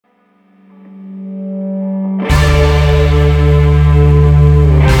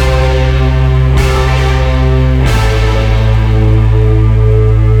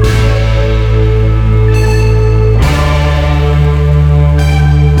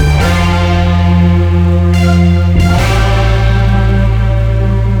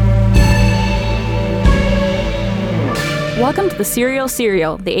to the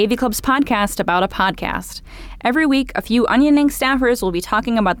Serial, the AV Club's podcast about a podcast. Every week, a few Onioning staffers will be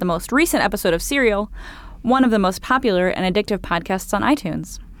talking about the most recent episode of Serial, one of the most popular and addictive podcasts on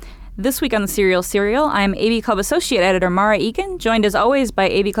iTunes. This week on the Serial, I'm AV Club Associate Editor Marah Eakin, joined as always by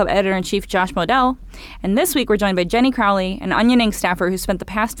AV Club Editor-in-Chief Josh Modell. And this week we're joined by Jenny Crowley, an Onioning staffer who spent the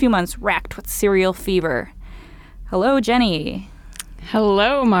past few months racked with Serial fever. Hello, Jenny.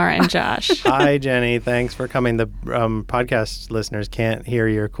 Hello, Marah and Josh. Hi, Jenny. Thanks for coming. The podcast listeners can't hear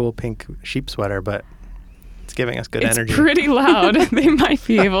your cool pink sheep sweater, but it's giving us good energy. It's pretty loud. They might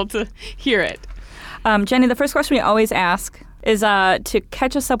be able to hear it. Jenny, the first question we always ask is to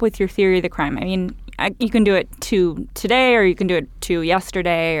catch us up with your theory of the crime. I mean, you can do it to today or you can do it to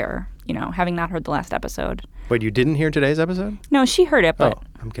yesterday or, having not heard the last episode. Wait, you didn't hear today's episode? No, she heard it, but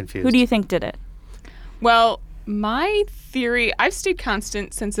I'm confused. Who do you think did it? Well, my theory, I've stayed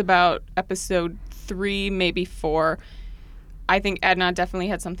constant since about episode 3, maybe 4. I think Adnan definitely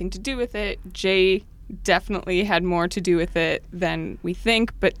had something to do with it. Jay definitely had more to do with it than we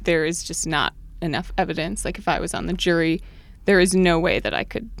think, but there is just not enough evidence. Like if I was on the jury, there is no way that I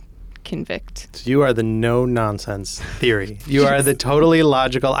could convict. So you are the no-nonsense theory. You are the totally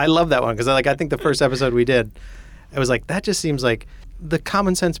logical. I love that one because I think the first episode we did, it was like, that just seems like the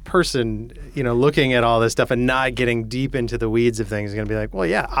common sense person, looking at all this stuff and not getting deep into the weeds of things is going to be like, well,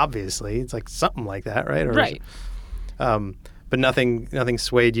 yeah, obviously. It's like something like that, right? Or right. But nothing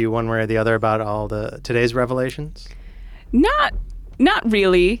swayed you one way or the other about all today's revelations? Not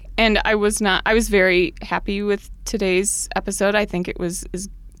really. And I was very happy with today's episode. I think it was as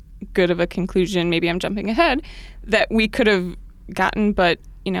good of a conclusion, maybe I'm jumping ahead, that we could have gotten, but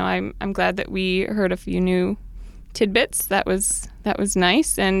I'm glad that we heard a few new tidbits. That was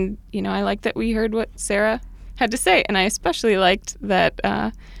nice, and I liked that we heard what Sarah had to say, and I especially liked that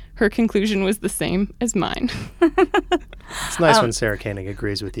her conclusion was the same as mine. It's nice when Sarah Koenig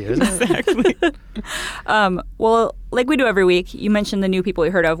agrees with you, isn't it? Exactly. Well, like we do every week, you mentioned the new people we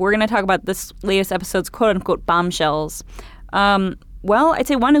heard of. We're going to talk about this latest episode's quote-unquote bombshells. Well, I'd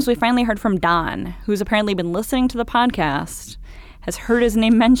say one is we finally heard from Don, who's apparently been listening to the podcast, has heard his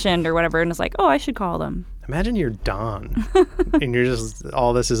name mentioned or whatever, and is like, oh, I should call them. Imagine you're Don, and you're just,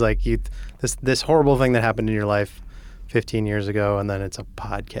 all this is like this horrible thing that happened in your life 15 years ago, and then it's a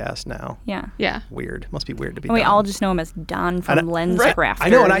podcast now. Yeah. Weird. Must be weird to be and Don. We all just know him as Don from LensCrafters. I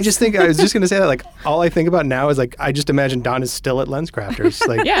know, and I was just going to say that, like, all I think about now is, like, I just imagine Don is still at LensCrafters.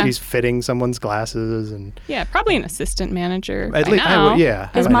 Like, he's fitting someone's glasses and... Yeah, probably an assistant manager at least, now.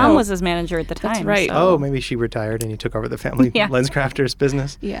 His mom was his manager at the time. That's right. So. Oh, maybe she retired and he took over the family LensCrafters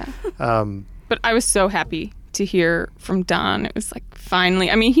business. Yeah. But I was so happy to hear from Don. It was like,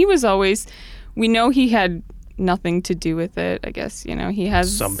 finally. I mean, he was always... We know he had nothing to do with it, I guess. He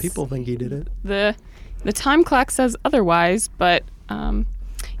has... Some people think he did it. The time clock says otherwise, but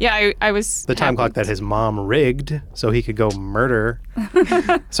I was the time clock that his mom rigged so he could go murder.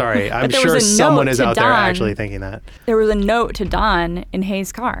 Sorry, I'm sure someone is out there actually thinking that. There was a note to Don in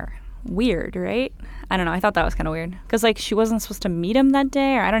Hayes' car. Weird, right? I don't know. I thought that was kind of weird. Because, she wasn't supposed to meet him that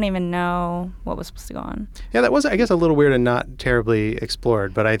day, or I don't even know what was supposed to go on. Yeah, that was, I guess, a little weird and not terribly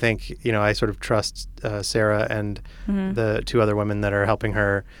explored. But I think, I sort of trust Sarah and the two other women that are helping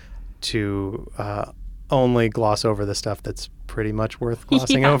her to only gloss over the stuff that's pretty much worth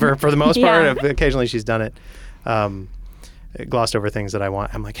glossing over for the most part. Occasionally she's done it. Glossed over things that I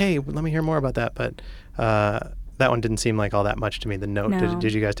want. I'm like, hey, let me hear more about that. But... that one didn't seem like all that much to me, the note. No.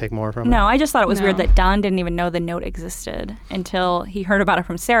 Did you guys take more from it? No, I just thought it was weird that Don didn't even know the note existed until he heard about it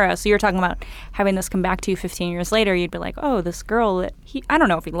from Sarah. So you're talking about having this come back to you 15 years later. You'd be like, oh, this girl, that I don't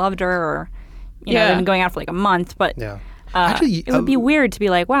know if he loved her or, they've been going out for like a month. But actually, it would be weird to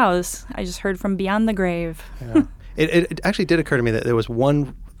be like, wow, I just heard from beyond the grave. Yeah. It actually did occur to me that there was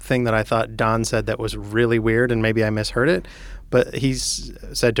one thing that I thought Don said that was really weird, and maybe I misheard it. But he's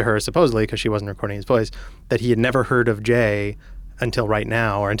said to her, supposedly, because she wasn't recording his voice, that he had never heard of Jay until right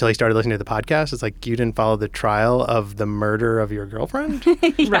now, or until he started listening to the podcast. It's like, you didn't follow the trial of the murder of your girlfriend?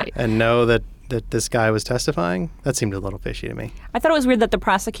 Right. And know that this guy was testifying? That seemed a little fishy to me. I thought it was weird that the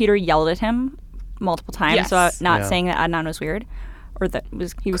prosecutor yelled at him multiple times. Yes. So not saying that Adnan was weird or that he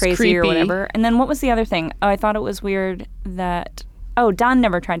was crazy creepy or whatever. And then what was the other thing? Oh, I thought it was weird that, Don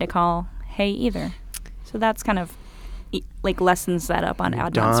never tried to call Hay either. So that's kind of... lessens that up on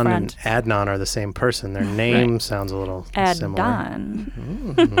Adnan's Don front. and Adnan are the same person. Their name sounds a little similar.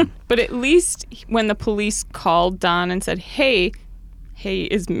 Adnan. But at least when the police called Don and said, hey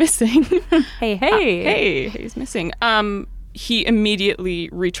is missing. Hay's missing. He immediately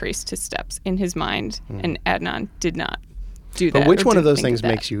retraced his steps in his mind, and Adnan did not do that. But which one of those things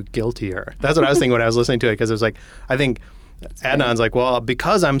makes you guiltier? That's what I was thinking when I was listening to it, because it was like, I think Adnan's like, well,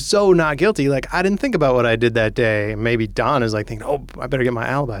 because I'm so not guilty, like, I didn't think about what I did that day. Maybe Don is like thinking, oh, I better get my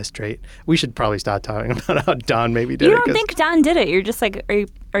alibi straight. We should probably stop talking about how Don maybe did it. You don't think Don did it. You're just like,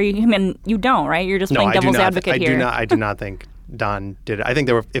 are you, I mean, you don't, right? You're just playing devil's advocate here. I do not think Don did it. I think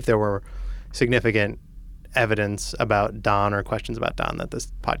if there were significant evidence about Don or questions about Don, that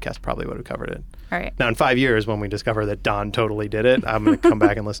this podcast probably would have covered it. All right. Now, in 5 years, when we discover that Don totally did it, I'm going to come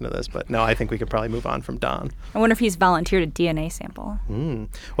back and listen to this. But no, I think we could probably move on from Don. I wonder if he's volunteered a DNA sample.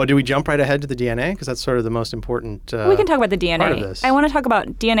 Well, do we jump right ahead to the DNA? Because that's sort of the most important we can talk about the DNA. part of this. I want to talk about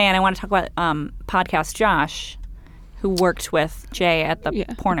DNA, and I want to talk about podcast Josh, who worked with Jay at the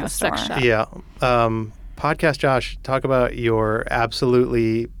porno store. sex shop. Yeah. Podcast Josh, talk about your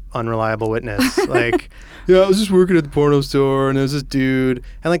absolutely unreliable witness. Like, yeah, I was just working at the porno store and there's this dude.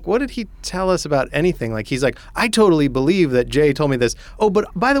 And like, what did he tell us about anything? Like, he's like, I totally believe that Jay told me this. Oh, but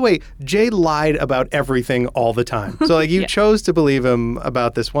by the way, Jay lied about everything all the time. So like, you chose to believe him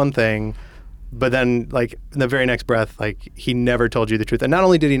about this one thing, but then like in the very next breath, like he never told you the truth. And not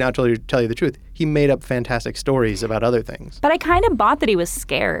only did he not tell you the truth, he made up fantastic stories about other things. But I kind of bought that he was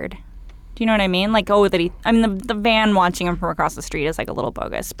scared. Do you know what I mean? Like, oh, that I mean, the van watching him from across the street is like a little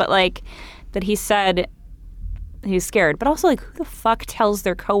bogus. But like, that he said he was scared. But also, like, who the fuck tells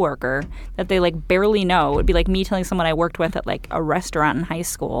their coworker that they like barely know? It would be like me telling someone I worked with at like a restaurant in high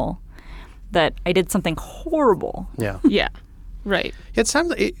school that I did something horrible. Yeah. Yeah. Right. It sounds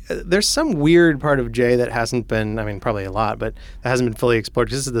like there's some weird part of Jay that hasn't been, I mean, probably a lot, but that hasn't been fully explored.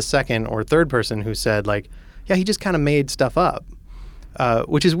 This is the second or third person who said, like, yeah, he just kind of made stuff up,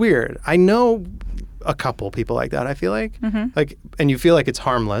 which is weird. I know a couple people like that, I feel like. Like, and you feel like it's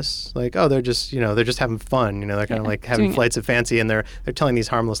harmless. Like, oh, they're just, they're just having fun. They're kind of like having flights of fancy and they're telling these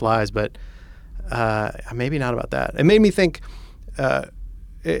harmless lies, but maybe not about that. It made me think...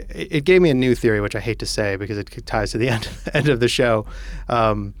 It gave me a new theory, which I hate to say because it ties to the end of the show,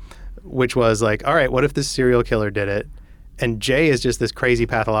 which was like, all right, what if this serial killer did it? And Jay is just this crazy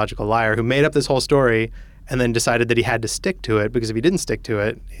pathological liar who made up this whole story and then decided that he had to stick to it because if he didn't stick to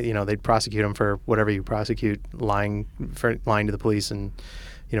it, they'd prosecute him for whatever you prosecute, lying to the police and,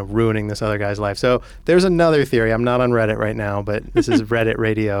 ruining this other guy's life. So there's another theory. I'm not on Reddit right now, but this is Reddit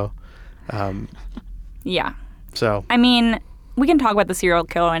radio. Yeah. So. I mean... We can talk about the serial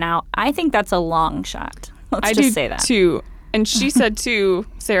killer now. I think that's a long shot. Let's just say that. I do too. And she said too,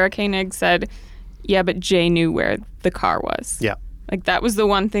 Sarah Koenig said, yeah, but Jay knew where the car was. Yeah. Like that was the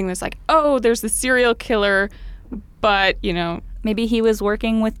one thing that's like, oh, there's the serial killer, but, maybe he was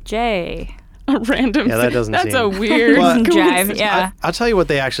working with Jay. A random Yeah, that doesn't That's seem... a weird jive, yeah. I'll tell you what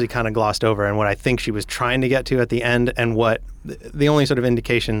they actually kind of glossed over and what I think she was trying to get to at the end and what the only sort of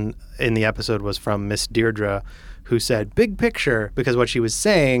indication in the episode was from Miss Deirdre, who said big picture, because what she was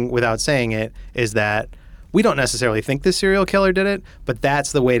saying without saying it is that we don't necessarily think this serial killer did it, but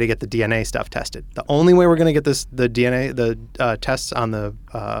that's the way to get the DNA stuff tested. The only way we're going to get the tests on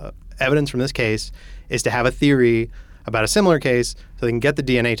the evidence from this case is to have a theory about a similar case so they can get the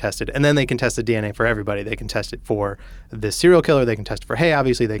DNA tested, and then they can test the DNA for everybody. They can test it for this serial killer. They can test it for Hay,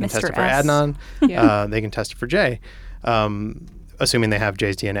 obviously. They can Mr. test it for S. Adnan. Yeah. They can test it for Jay, assuming they have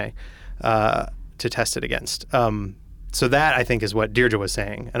Jay's DNA. To test it against. So that, I think, is what Deirdre was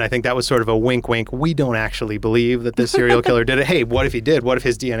saying. And I think that was sort of a wink, wink. We don't actually believe that this serial killer did it. Hey, what if he did? What if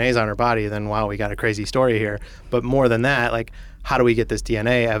his DNA is on her body? Then, wow, we got a crazy story here. But more than that, like, how do we get this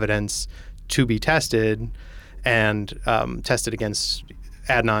DNA evidence to be tested and tested against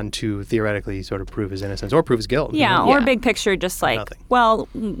Adnan to theoretically sort of prove his innocence or prove his guilt? Yeah, or big picture, just like, Nothing. well,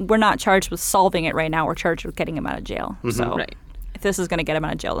 we're not charged with solving it right now. We're charged with getting him out of jail. So Right. if this is going to get him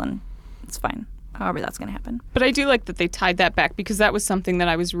out of jail, then it's fine. However that's going to happen. But I do like that they tied that back because that was something that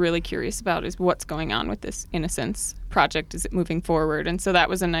I was really curious about is what's going on with this Innocence project. Is it moving forward? And so that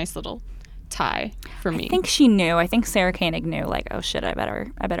was a nice little tie for me. I think she knew. I think Sarah Koenig knew, like, oh shit, I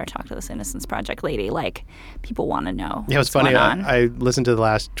better talk to this Innocence Project lady. Like, people want to know. Yeah, it was funny. I listened to the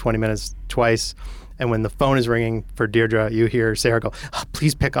last 20 minutes twice, and when the phone is ringing for Deirdre, you hear Sarah go, oh,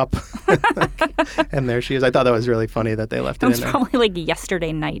 please pick up. And there she is. I thought that was really funny that they left it in there. It was probably like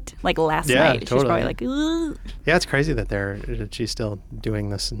yesterday night, like last night. Totally. She was probably like, ugh. Yeah, it's crazy that she's still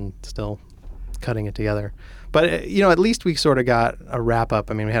doing this and still cutting it together. But, at least we sort of got a wrap up.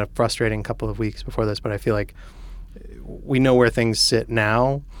 I mean, we had a frustrating couple of weeks before this, but I feel like we know where things sit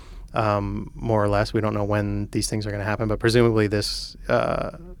now, more or less. We don't know when these things are going to happen, but presumably this...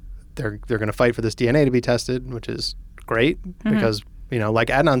 They're going to fight for this DNA to be tested, which is great because, like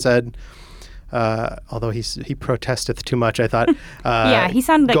Adnan said, although he protested too much, I thought. Yeah, he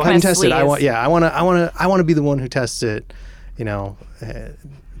sounded like go ahead and test it. sleaze. I want to be the one who tests it.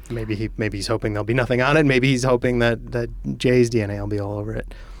 maybe he's hoping there'll be nothing on it. Maybe he's hoping that Jay's DNA will be all over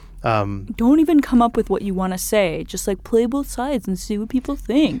it. Don't even come up with what you want to say. Just like play both sides and see what people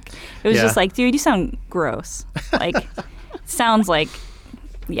think. It was just like, dude, you sound gross. Like, sounds like,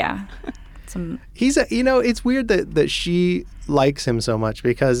 yeah. He's it's weird that she likes him so much,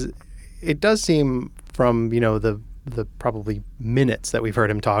 because it does seem from, the probably minutes that we've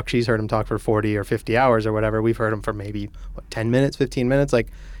heard him talk. She's heard him talk for 40 or 50 hours or whatever. We've heard him for maybe 10 minutes, 15 minutes. Like,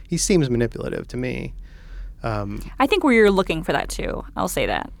 he seems manipulative to me. I think we're looking for that too. I'll say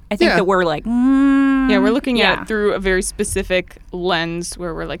that. I think that we're like, we're looking at it through a very specific lens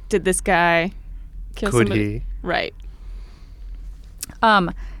where we're like, did this guy kill somebody? He? Right.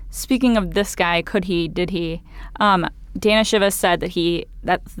 Speaking of this guy, did he? Dana Shiva said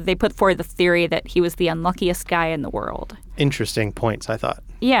that they put forward the theory that he was the unluckiest guy in the world. Interesting points, I thought.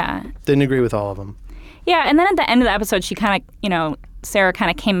 Yeah. Didn't agree with all of them. Yeah, and then at the end of the episode, she kind of, Sarah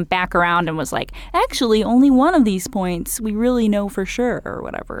kind of came back around and was like, actually, only one of these points we really know for sure, or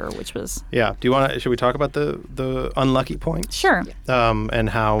whatever, which was... Yeah. Should we talk about the unlucky points? Sure. And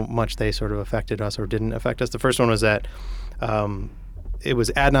how much they sort of affected us or didn't affect us. The first one was that it was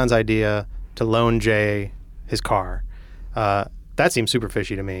Adnan's idea to loan Jay his car. That seems super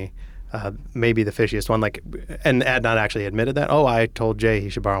fishy to me. Maybe the fishiest one. And Adnan actually admitted that. Oh, I told Jay he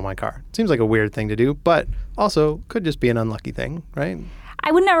should borrow my car. Seems like a weird thing to do, but also could just be an unlucky thing, right?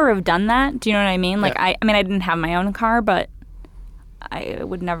 I would never have done that. Do you know what I mean? Like, Yeah. I didn't have my own car, but I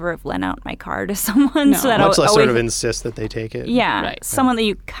would never have lent out my car to someone. No. So that Much less sort of insist that they take it. Yeah, Right. someone that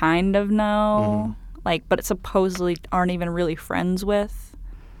you kind of know, but supposedly aren't even really friends with.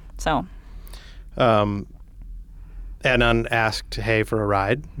 So. Adnan asked Hay for a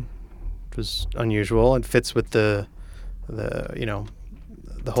ride, which was unusual and fits with the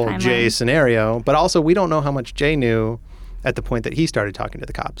whole Timeline. Jay scenario. But also, we don't know how much Jay knew at the point that he started talking to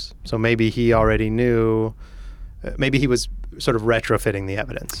the cops. So maybe he already knew. Maybe he was sort of retrofitting the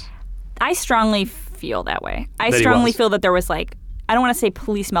evidence. I strongly feel that way. I That he strongly was. feel that there was I don't want to say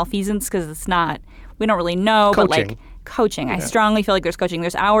police malfeasance because it's not. We don't really know, but Coaching. coaching. I strongly feel like there's coaching.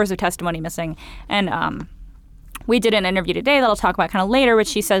 There's hours of testimony missing, and we did an interview today that I'll talk about kind of later, which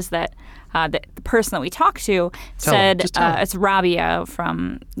she says that the person that we talked to said Just tell him. it's Rabia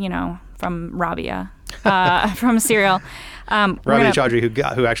from Rabia from Serial. Rabia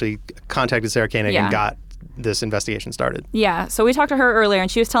Chaudhry, who actually contacted Sarah Koenig Yeah. and got this investigation started. Yeah, so we talked to her earlier,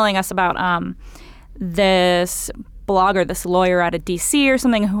 and she was telling us about this blogger, this lawyer out of D.C. or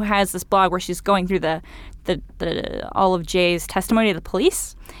something, who has this blog where she's going through the all of Jay's testimony to the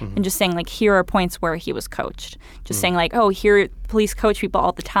police and just saying, here are points where he was coached. Just saying, here police coach people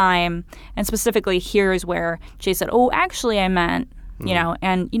all the time, and specifically here is where Jay said, oh, actually I meant,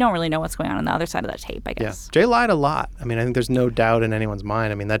 and you don't really know what's going on the other side of that tape, I Yeah, guess. Jay lied a lot. I think there's no doubt in anyone's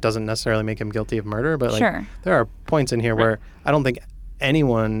mind. That doesn't necessarily make him guilty of murder, but Sure. there are points in here where I don't think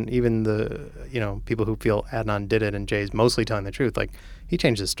anyone, even the people who feel Adnan did it and Jay's mostly telling the truth, he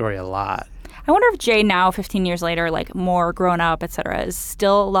changed his story a lot. I wonder if Jay now, 15 years later, more grown up, etc., is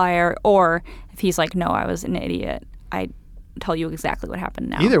still a liar, or if he's like, no, I was an idiot. I tell you exactly what happened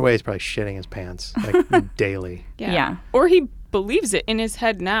now. Either way, he's probably shitting his pants daily. Yeah. Or he believes it in his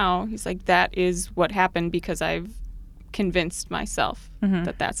head now. He's like, that is what happened because I've convinced myself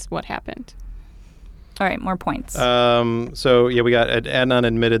that that's what happened. All right, more points. We got Adnan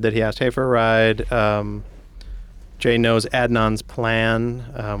admitted that he asked Hay for a ride. Jay knows Adnan's plan,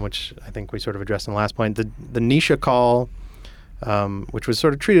 which I think we sort of addressed in the last point. The Nisha call, which was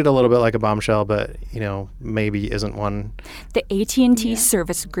sort of treated a little bit like a bombshell, but maybe isn't one. The AT&T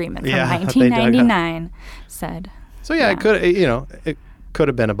service agreement from Yeah, they dug 1999 said. So it could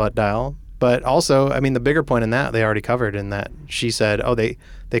have been a butt dial, but also the bigger point in that they already covered in that she said, oh, they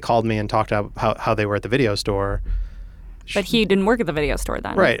called me and talked about how they were at the video store. But he didn't work at the video store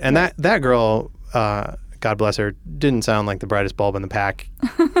then. Right, and that girl, God bless her, didn't sound like the brightest bulb in the pack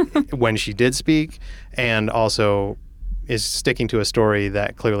when she did speak, and also is sticking to a story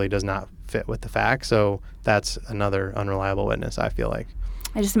that clearly does not fit with the facts. So that's another unreliable witness, I feel like.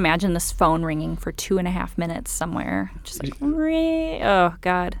 I just imagine this phone ringing for 2.5 minutes somewhere. Just oh,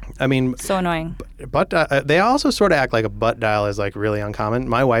 God. So annoying. But they also sort of act like a butt dial is really uncommon.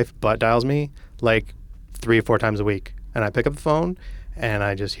 My wife butt dials me 3 or 4 times a week, and I pick up the phone and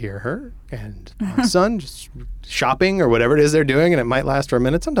I just hear her and my son just shopping or whatever it is they're doing, and it might last for a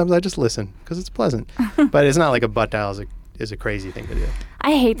minute. Sometimes I just listen because it's pleasant. But it's not like a butt dial is a crazy thing to do.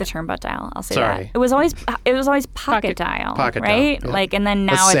 I hate the term butt dial. I'll say Sorry. that. It was always pocket dial, Pocket right? dial, yeah. And then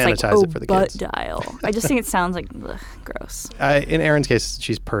now Let's it's sanitize it for the butt kids. dial. I just think it sounds gross. In Erin's case,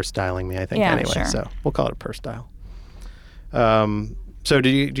 she's purse dialing me, I think, Yeah, anyway. sure. So we'll call it a purse dial. So do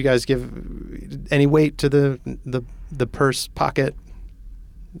you guys give any weight to the purse pocket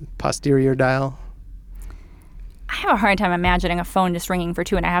posterior dial? I have a hard time imagining a phone just ringing for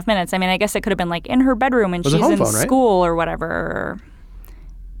 2.5 minutes. I mean, I guess it could have been like in her bedroom and she's in phone, right? school or whatever.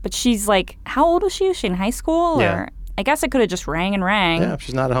 But she's like, how old is she? Is she in high school? Yeah. Or I guess it could have just rang and rang. Yeah, if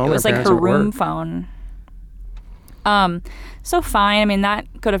she's not at home. It was like parents her are at room work. phone. So fine. I mean, that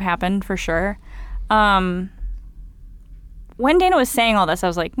could have happened for sure. When Dana was saying all this, I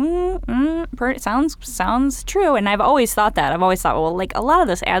was like, sounds true. And I've always thought that. I've always thought, well, like a lot of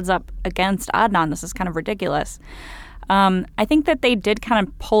this adds up against Adnan. This is kind of ridiculous. I think that they did kind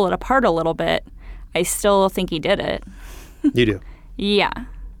of pull it apart a little bit. I still think he did it. You do? Yeah.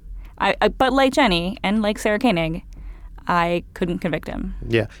 But like Jenny and like Sarah Koenig, I couldn't convict him.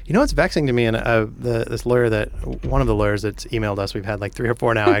 Yeah. You know what's vexing to me? And this lawyer one of the lawyers that's emailed us, we've had like 3 or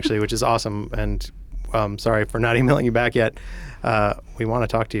 4 now actually, which is awesome. And sorry for not emailing you back yet. We want to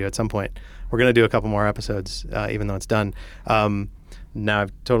talk to you at some point. We're going to do a couple more episodes, even though it's done. Now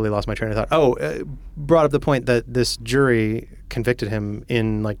I've totally lost my train of thought. Brought up the point that this jury convicted him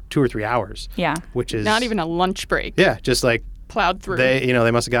in like 2 or 3 hours. Yeah. Which is not even a lunch break. Yeah, just like plowed through.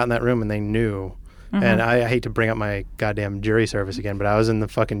 They must have gotten in that room and they knew. Mm-hmm. And I hate to bring up my goddamn jury service again, but I was in the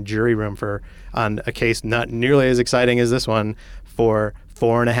fucking jury room on a case not nearly as exciting as this one for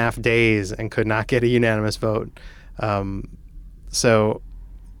 4.5 days and could not get a unanimous vote. So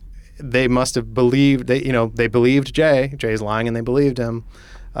they must have believed they believed Jay. Jay's lying and they believed him.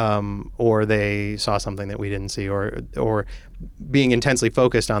 Or they saw something that we didn't see, or being intensely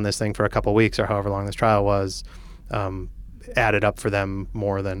focused on this thing for a couple weeks or however long this trial was, added up for them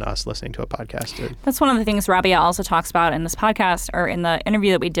more than us listening to a podcast did. That's one of the things Rabia also talks about in this podcast, or in the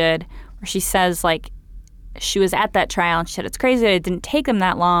interview that we did, where she says, like, she was at that trial and she said it's crazy that it didn't take them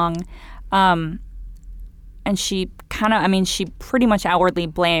that long. And she she pretty much outwardly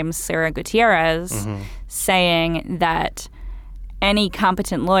blames Sarah Gutierrez, saying that any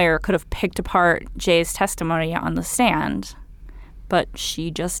competent lawyer could have picked apart Jay's testimony on the stand, but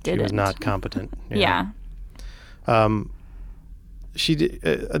she just didn't. She was not competent. Yeah. She did,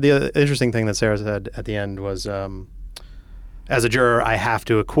 the interesting thing that Sarah said at the end was, as a juror, I have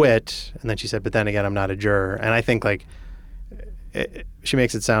to acquit. And then she said, but then again, I'm not a juror. And I think she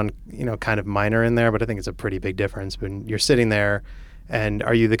makes it sound, kind of minor in there, but I think it's a pretty big difference when you're sitting there. And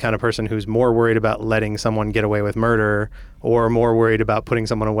are you the kind of person who's more worried about letting someone get away with murder, or more worried about putting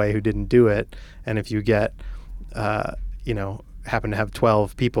someone away who didn't do it? And if you get, happen to have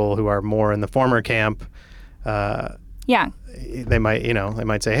 12 people who are more in the former camp, they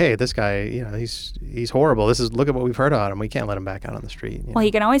might say, hey, this guy, he's horrible. Look at what we've heard on him. We can't let him back out on the street. Well,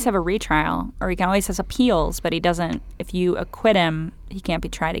 he can always have a retrial, or he can always have appeals, but he doesn't. If you acquit him, he can't be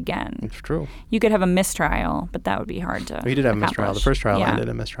tried again. It's true. You could have a mistrial, but that would be hard to. He did have a mistrial. The first trial ended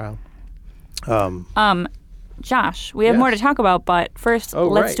in mistrial. Josh, we have more to talk about, but first,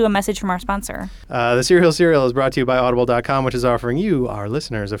 let's do a message from our sponsor. The Serial is brought to you by Audible.com, which is offering you, our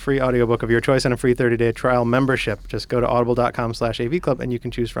listeners, a free audiobook of your choice and a free 30-day trial membership. Just go to audible.com/avclub and you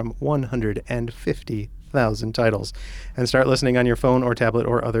can choose from 150,000 titles and start listening on your phone or tablet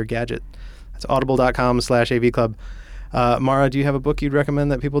or other gadget. That's audible.com/avclub. Marah, do you have a book you'd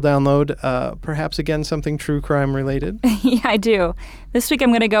recommend that people download? Perhaps, again, something true crime related? Yeah, I do. This week I'm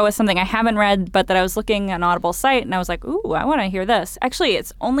going to go with something I haven't read, but that I was looking at an Audible site, and I was like, ooh, I want to hear this. Actually,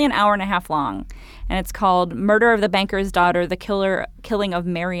 it's only an hour and a half long, and it's called Murder of the Banker's Daughter, The Killing of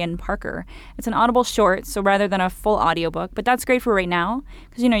Marion Parker. It's an Audible short, so rather than a full audiobook, but that's great for right now,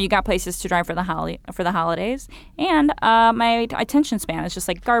 because, you got places to drive for the holidays, and my attention span is just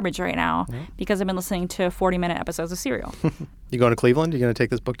like garbage right now, because I've been listening to 40-minute episodes of Serial. You going to Cleveland? You going to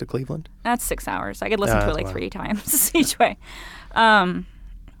take this book to Cleveland? That's 6 hours. I could listen to it like 3 times each way.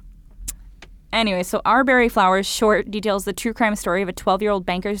 Anyway, so Our Berry Flowers short details the true crime story of a 12-year-old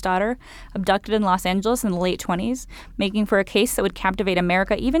banker's daughter abducted in Los Angeles in the late 20s, making for a case that would captivate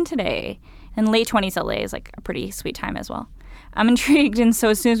America even today. And late 20s LA is like a pretty sweet time as well. I'm intrigued, and so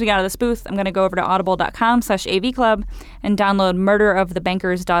as soon as we got out of this booth, I'm going to go over to audible.com/avclub and download Murder of the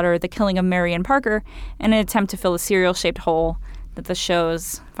Banker's Daughter, The Killing of Marion Parker, in an attempt to fill the serial-shaped hole that the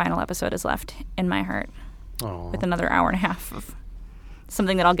show's final episode has left in my heart. Aww. With another hour and a half of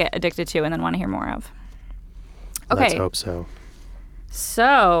something that I'll get addicted to and then want to hear more of. Okay. Let's hope so.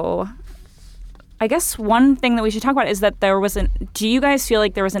 So, I guess one thing that we should talk about is that do you guys feel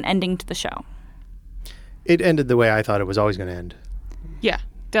like there was an ending to the show? It ended the way I thought it was always going to end. Yeah,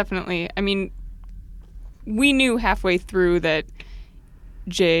 definitely. I mean, we knew halfway through that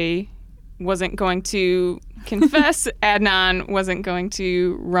Jay wasn't going to confess. Adnan wasn't going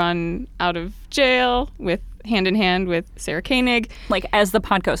to run out of jail with hand in hand with Sarah Koenig. Like, as the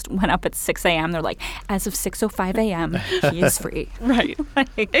podcast went up at 6 a.m., they're like, as of 6:05 a.m., he is free. Right.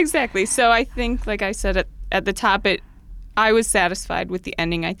 Exactly. So I think, like I said at the top, I was satisfied with the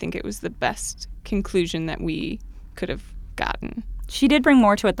ending. I think it was the best conclusion that we could have gotten. She did bring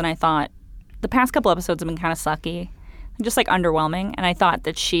more to it than I thought. The past couple episodes have been kind of sucky, just like underwhelming, and I thought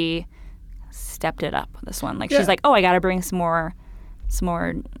that she stepped it up with this one. Like, she's like, oh, I got to bring some more,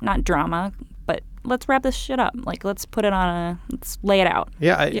 not drama, but let's wrap this shit up. Like, let's lay it out.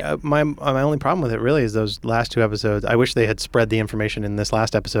 Yeah, my only problem with it really is those last two episodes. I wish they had spread the information in this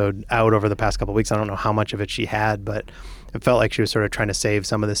last episode out over the past couple of weeks. I don't know how much of it she had, but it felt like she was sort of trying to save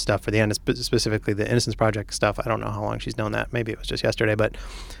some of this stuff for the end, specifically the Innocence Project stuff. I don't know how long she's known that. Maybe it was just yesterday, but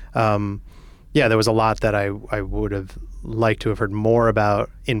yeah, there was a lot that I would have liked to have heard more about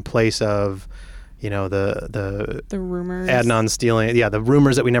in place of, you know, the rumors, Adnan stealing, the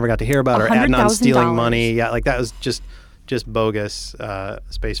rumors that we never got to hear about, or Adnan stealing money. Yeah, like that was just bogus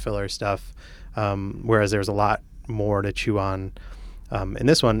space filler stuff. Whereas there's a lot more to chew on in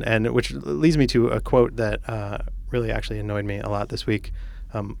this one, and which leads me to a quote that really actually annoyed me a lot this week.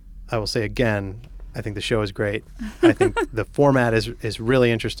 I will say again, I think the show is great. I think the format is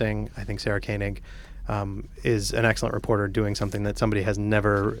really interesting. I think Sarah Koenig is an excellent reporter doing something that somebody has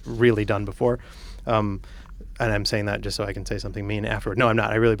never really done before. And I'm saying that just so I can say something mean afterward. No, I'm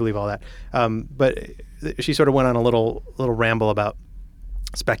not. I really believe all that. But she sort of went on a little ramble about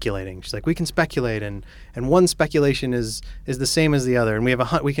speculating. She's like, we can speculate, and one speculation is the same as the other, and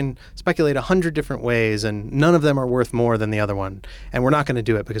we can speculate 100 different ways, and none of them are worth more than the other one, and we're not going to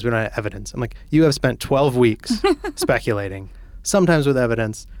do it because we don't have evidence. I'm like, you have spent 12 weeks speculating, sometimes with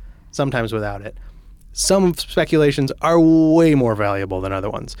evidence, sometimes without it. Some speculations are way more valuable than other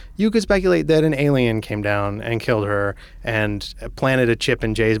ones. You could speculate that an alien came down and killed her and planted a chip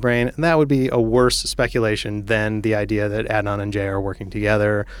in Jay's brain, and that would be a worse speculation than the idea that Adnan and Jay are working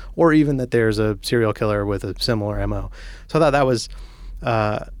together, or even that there's a serial killer with a similar MO. So I thought that was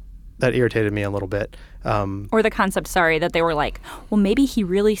that irritated me a little bit. Or the concept, that they were like, well, maybe he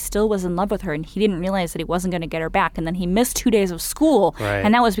really still was in love with her and he didn't realize that he wasn't going to get her back, and then he missed 2 days of school, right.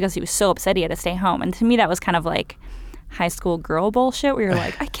 And that was because he was so upset he had to stay home. And to me, that was kind of like high school girl bullshit where you're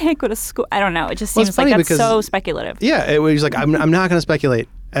like, I can't go to school. I don't know. It just seems like that's so speculative. Yeah, it was like, I'm not going to speculate,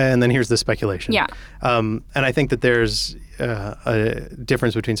 and then here's the speculation. Yeah. And I think that there's a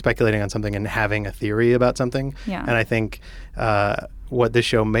difference between speculating on something and having a theory about something. Yeah. And I think what this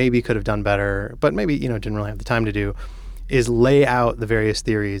show maybe could have done better, but maybe, didn't really have the time to do, is lay out the various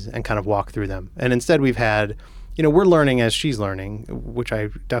theories and kind of walk through them. And instead we've had, we're learning as she's learning, which I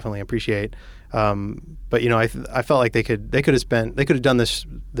definitely appreciate. But I felt like they could have done this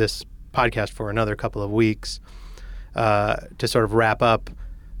podcast for another couple of weeks to sort of wrap up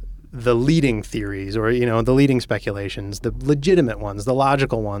the leading theories, or the leading speculations, the legitimate ones, the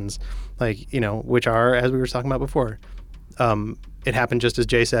logical ones, like which are, as we were talking about before, it happened just as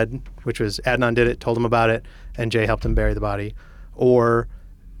Jay said, which was Adnan did it, told him about it, and Jay helped him bury the body, or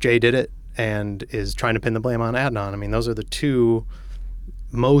Jay did it and is trying to pin the blame on Adnan. I mean, those are the two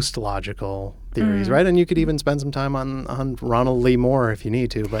most logical theories, right? And you could even spend some time on Ronald Lee Moore if you need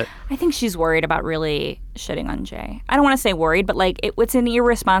to, but I think she's worried about really shitting on Jay. I don't want to say worried, but like it's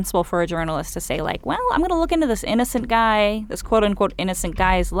irresponsible for a journalist to say like, well, I'm going to look into this innocent guy, this quote unquote innocent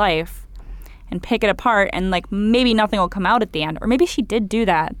guy's life, and pick it apart, and like maybe nothing will come out at the end, or maybe she did do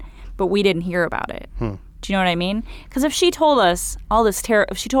that, but we didn't hear about it. Do you know what I mean? Because if she told us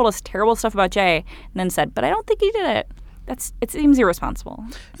if she told us terrible stuff about Jay and then said, but I don't think he did it, it seems irresponsible.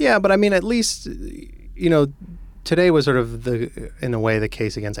 Yeah, but I mean, at least, today was sort of in a way, the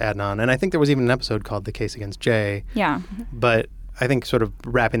case against Adnan. And I think there was even an episode called The Case Against Jay. Yeah. But I think sort of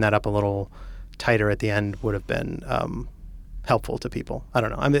wrapping that up a little tighter at the end would have been helpful to people. I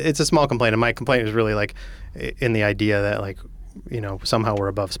don't know. I mean, it's a small complaint. And my complaint is really like in the idea that like, somehow we're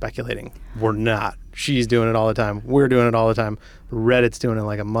above speculating. We're not. She's doing it all the time. We're doing it all the time. Reddit's doing it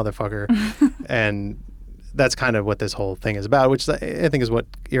like a motherfucker. And that's kind of what this whole thing is about, which I think is what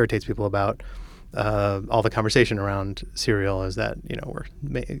irritates people about all the conversation around Serial, is that, we're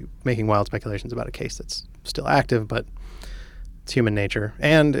making wild speculations about a case that's still active, but it's human nature.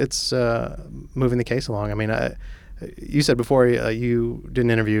 And it's moving the case along. I mean, you said before you did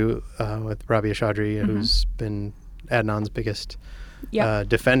an interview with Rabia Chaudhry, who's been Adnan's biggest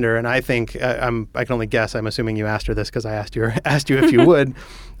defender. And I think, I can only guess, I'm assuming you asked her this because I asked you if you would.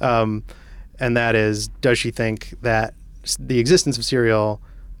 And that is, does she think that the existence of Serial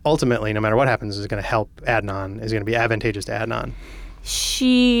ultimately, no matter what happens, is going to help Adnan, is going to be advantageous to Adnan?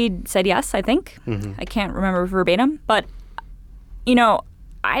 She said yes, I think. I can't remember verbatim. But,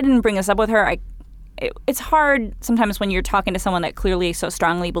 I didn't bring this up with her. it's hard sometimes when you're talking to someone that clearly so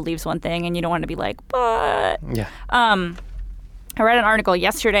strongly believes one thing and you don't want to be like, but. Yeah. I read an article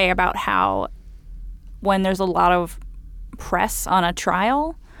yesterday about how when there's a lot of press on a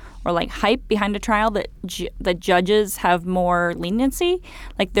trial or like hype behind a trial, that the judges have more leniency.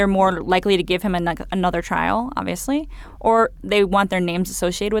 Like they're more likely to give him another trial, obviously, or they want their names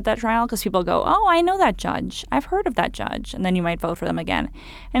associated with that trial because people go, oh, I know that judge. I've heard of that judge. And then you might vote for them again.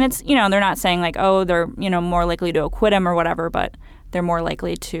 And it's, they're not saying like, oh, they're, more likely to acquit him or whatever, but they're more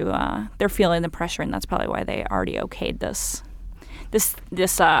likely to, they're feeling the pressure, and that's probably why they already okayed this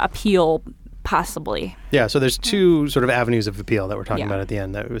appeal. Possibly. Yeah, so there's two sort of avenues of appeal that we're talking about at the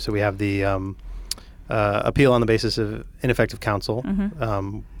end. So we have the appeal on the basis of ineffective counsel,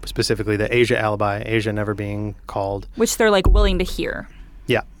 specifically the Asia alibi, Asia never being called. Which they're like willing to hear.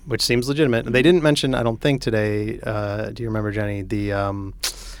 Yeah, which seems legitimate. They didn't mention, I don't think today, do you remember, Jenny, the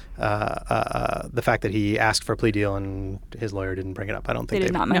fact that he asked for a plea deal and his lawyer didn't bring it up. I don't think they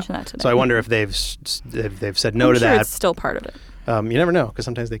did not mention that today. So I wonder if they've said no to sure that. It's still part of it. You never know, because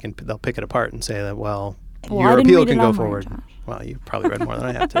sometimes they'll pick it apart and say that, your appeal can go forward. Well, you probably read more than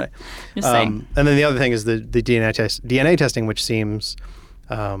I have today. Just saying. And then the other thing is the DNA testing, which seems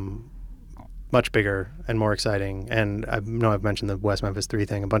much bigger and more exciting. And I know I've mentioned the West Memphis 3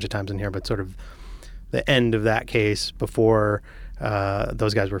 thing a bunch of times in here, but sort of the end of that case before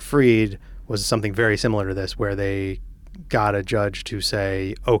those guys were freed was something very similar to this, where they got a judge to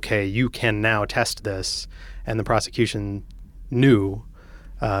say, okay, you can now test this, and the prosecution knew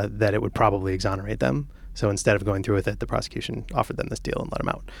that it would probably exonerate them. So instead of going through with it, the prosecution offered them this deal and let them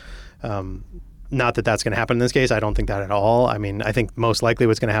out. Not that that's going to happen in this case. I don't think that at all. I mean, I think most likely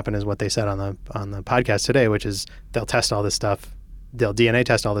what's going to happen is what they said on the podcast today, which is they'll test all this stuff. They'll DNA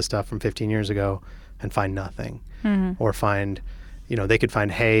test all this stuff from 15 years ago and find nothing. Or find, they could find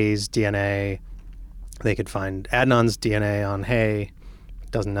Hay's DNA. They could find Adnan's DNA on Hay.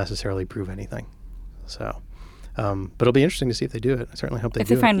 It doesn't necessarily prove anything. So... but it'll be interesting to see if they do it. I certainly hope they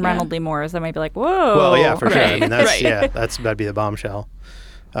do. If they find Ronald Lee Morris, that might be like, whoa. Well, yeah, for sure. I mean, that's right. that'd be the bombshell.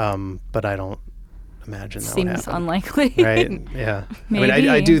 But I don't imagine that seems would happen. Unlikely. Right? Yeah. Maybe. I mean,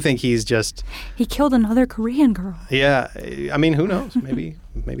 I do think he's just... He killed another Korean girl. Yeah. I mean, who knows? Maybe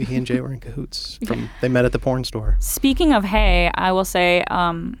he and Jay were in cahoots. They met at the porn store. Speaking of Hay, I will say,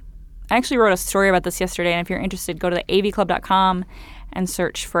 I actually wrote a story about this yesterday, and if you're interested, go to the avclub.com and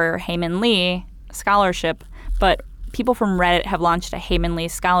search for Heyman Lee Scholarship. But people from Reddit have launched a Heyman Lee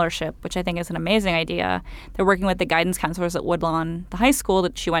Scholarship, which I think is an amazing idea. They're working with the guidance counselors at Woodlawn, the high school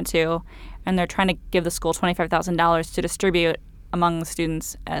that she went to, and they're trying to give the school $25,000 to distribute among the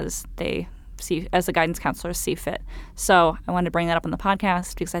students as the guidance counselors see fit. So I wanted to bring that up on the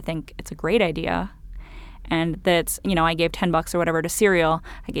podcast because I think it's a great idea. And that's, I gave $10 or whatever to Serial.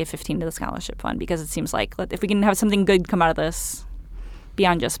 I gave $15 to the scholarship fund because it seems like if we can have something good come out of this,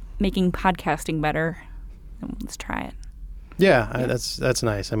 beyond just making podcasting better, let's try it. Yeah, that's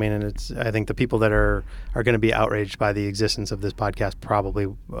nice. I mean, and I think the people that are going to be outraged by the existence of this podcast, probably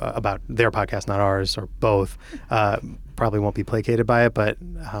about their podcast, not ours, or both, probably won't be placated by it. But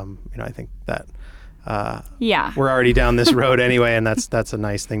I think that we're already down this road anyway, and that's a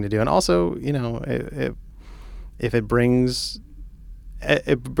nice thing to do. And also, if it brings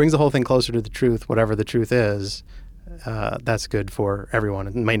the whole thing closer to the truth, whatever the truth is, that's good for everyone.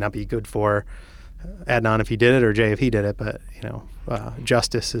 It might not be good for Adnan if he did it, or Jay if he did it, but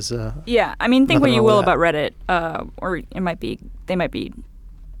justice is yeah. I mean, think what you will about Reddit, or they might be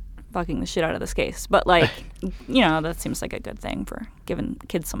fucking the shit out of this case, but that seems like a good thing for giving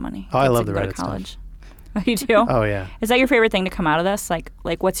kids some money. I love the Reddit college stuff. Oh, you do? Oh yeah. Is that your favorite thing to come out of this? Like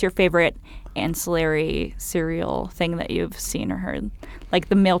what's your favorite ancillary serial thing that you've seen or heard? Like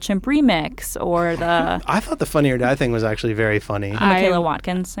the MailChimp remix or the... I thought the Funny or Die thing was actually very funny. Michaela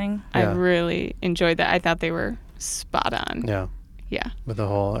Watkins thing. I really enjoyed that. I thought they were spot on. Yeah. Yeah. With the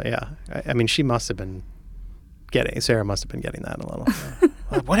whole, I mean, Sarah must have been getting that a little.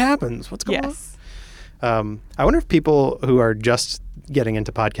 What happens? What's going on? I wonder if people who are just getting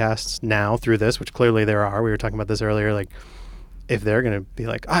into podcasts now through this, which clearly there are, we were talking about this earlier, like if they're going to be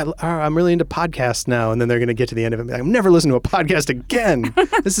like, I'm really into podcasts now, and then they're going to get to the end of it and be like, I'm never listening to a podcast again.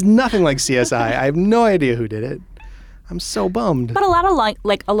 This is nothing like CSI. I have no idea who did it. I'm so bummed. But a lot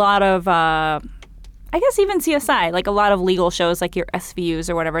of I guess even CSI, like a lot of legal shows like your SVUs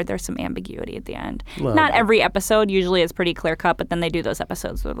or whatever, there's some ambiguity at the end. Not every episode. Usually it's pretty clear cut, but then they do those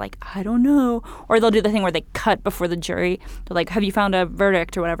episodes where they're like, I don't know. Or they'll do the thing where they cut before the jury. They're like, have you found a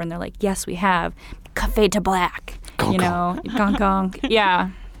verdict or whatever? And they're like, yes, we have. Cut fade to black. Gong, gong, gong. Yeah.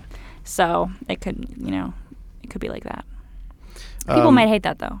 So it could be like that. People might hate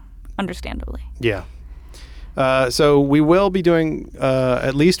that though. understandably. Yeah. So we will be doing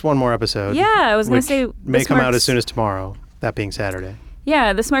at least one more episode. Yeah, I was going to say... may come out as soon as tomorrow, that being Saturday.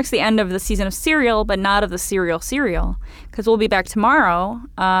 Yeah, this marks the end of the season of Serial, but not of the Serial, because we'll be back tomorrow,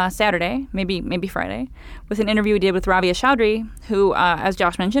 Saturday, maybe Friday, with an interview we did with Rabia Chaudhry, who, as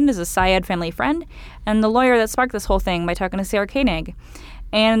Josh mentioned, is a Syed family friend, and the lawyer that sparked this whole thing by talking to Sarah Koenig.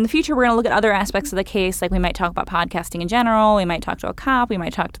 And in the future, we're going to look at other aspects of the case, like we might talk about podcasting in general, we might talk to a cop, we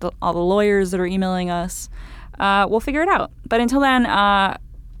might talk to all the lawyers that are emailing us. We'll figure it out. But until then...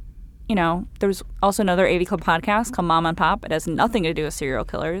 there's also another AV Club podcast called Mom and Pop. It has nothing to do with serial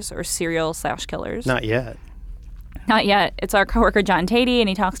killers or serial/killers. Not yet. Not yet. It's our coworker John Tatey, and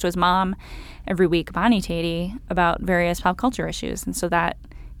he talks to his mom every week, Bonnie Tatey, about various pop culture issues. And so that,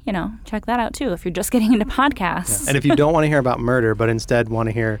 check that out too if you're just getting into podcasts. Yeah. And if you don't want to hear about murder, but instead want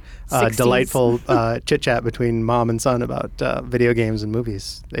to hear delightful chit-chat between mom and son about video games and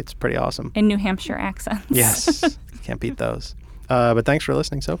movies, it's pretty awesome. In New Hampshire accents. Yes. Can't beat those. But thanks for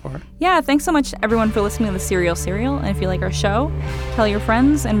listening so far. Yeah, thanks so much, everyone, for listening to the Serial. And if you like our show, tell your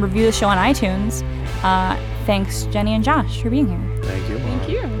friends and review the show on iTunes. Thanks, Jenny and Josh, for being here. Thank you. Thank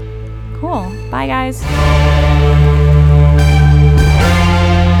you. Cool. Bye, guys.